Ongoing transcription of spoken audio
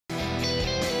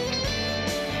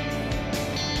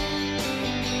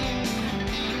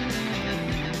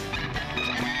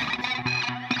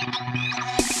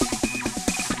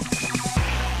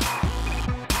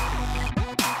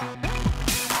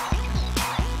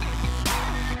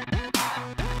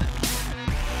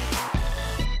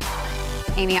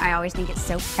Amy, I always think it's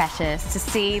so precious to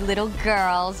see little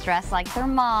girls dressed like their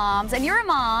moms. And you're a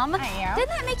mom. I am. Didn't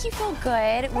that make you feel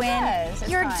good when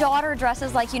your fun. daughter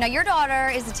dresses like, you know, your daughter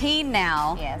is a teen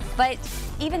now. Yes. But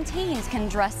even teens can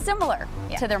dress similar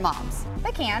to their moms.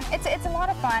 They can. It's a lot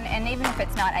of fun, and even if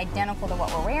it's not identical to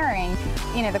what we're wearing,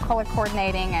 you know, the color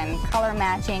coordinating and color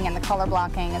matching and the color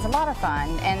blocking is a lot of fun.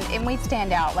 And we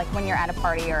stand out, like when you're at a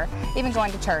party or even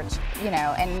going to church, you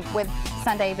know, and with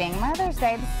Sunday being Mother's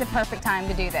Day, this is the perfect time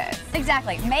to do this.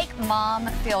 Exactly. Make mom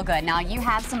feel good. Now, you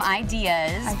have some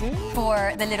ideas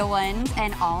for the little ones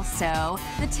and also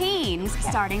the teens,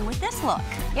 starting with this look.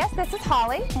 Yes, this is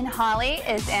Holly, and Holly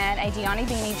is in a Gianni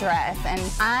beanie dress, and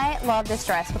I love this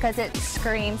dress because it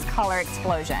screams color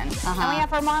explosion. And we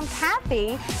have her mom,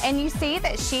 Kathy, and you see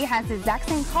that she has the exact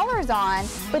same colors on,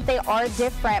 but they are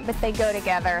different, but they go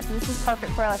together. So this is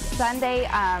perfect for a Sunday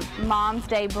Mom's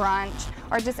Day brunch,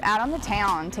 or just out on the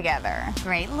town together.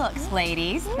 Great looks,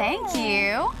 ladies. Thank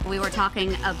you. We were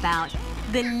talking about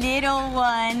the little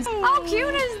ones. How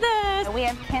cute is this? We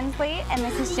have Kinsley and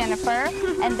this is Jennifer,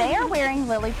 and they are wearing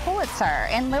Lily Pulitzer.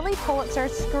 And Lily Pulitzer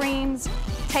screams,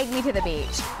 take me to the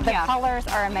beach. The colors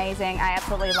are amazing. I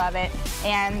absolutely love it.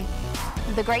 And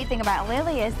the great thing about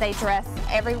Lily is they dress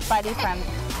everybody from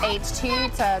age 2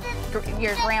 to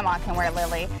your grandma can wear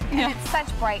Lily. And it's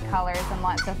such bright colors and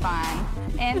lots of fun.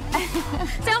 And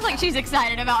sounds like she's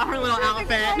excited about her little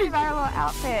outfit. Excited about her little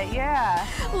outfit, yeah.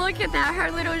 Look at that,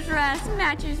 her little dress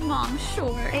matches mom's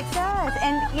shorts. It does,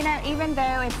 and you know, even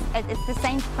though it's the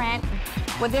same print,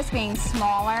 with this being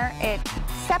smaller, it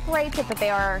separates it, but they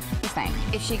are the same.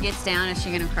 If she gets down, is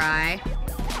she gonna cry?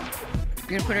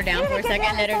 You're gonna put her down for a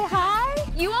second, let her. Say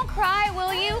hi? You won't cry,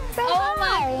 will you? Say oh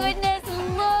hi. My goodness!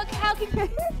 Look how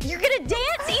you're gonna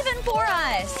dance even for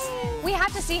us. We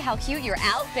have to see how cute your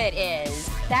outfit is.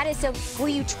 That is so. Will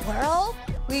you twirl?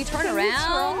 Will you turn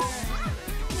around?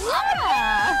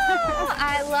 Yeah.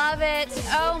 I love it.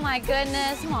 Oh my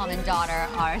goodness, mom and daughter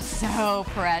are so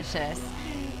precious.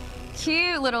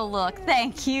 Cute little look.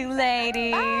 Thank you,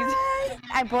 ladies.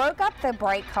 I broke up the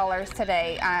bright colors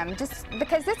today just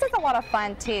because this is a lot of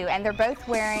fun too, and they're both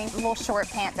wearing a little short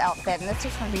pants outfit, and this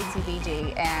is from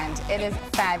BCBG, and it is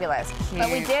fabulous. Cute.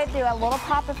 But we did do a little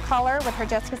pop of color with her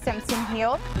Jessica Simpson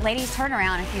heel. Ladies, turn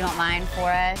around if you don't mind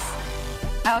for us.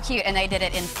 Oh, cute, and they did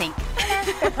it in sync.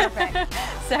 Perfect.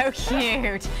 So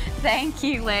cute. Thank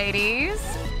you, ladies.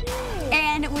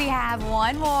 And we have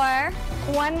one more.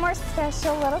 One more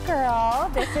special little girl.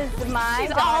 This is my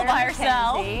She's daughter, all by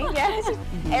herself. Mackenzie. Yes.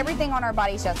 Everything on our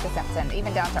body's Jessica Simpson,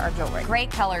 even down to our jewelry. Great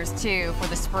colors too for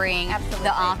the spring. Absolutely.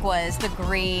 The aquas, the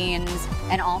greens,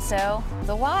 and also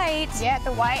the white. Yeah,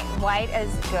 the white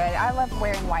is good. I love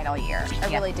wearing white all year.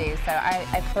 I really do. So I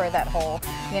prefer that whole,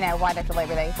 you know, white after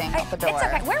Labor Day thing out the door. It's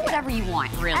okay. Wear whatever you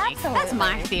want, really. Absolutely. That's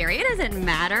my theory. It doesn't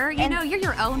matter. You know, you're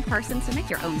your own person, so make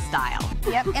your own style.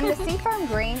 Yep. And the seafoam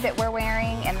green that we're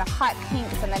wearing and the hot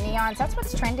pinks and the neons, that's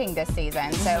what's trending this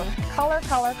season. So color,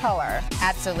 color, color.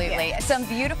 Absolutely. Yeah. Some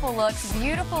beautiful looks,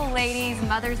 beautiful ladies.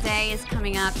 Mother's Day is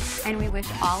coming up, and we wish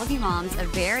all of you moms a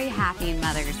very happy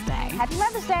Mother's Day. Happy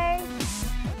Mother's Day.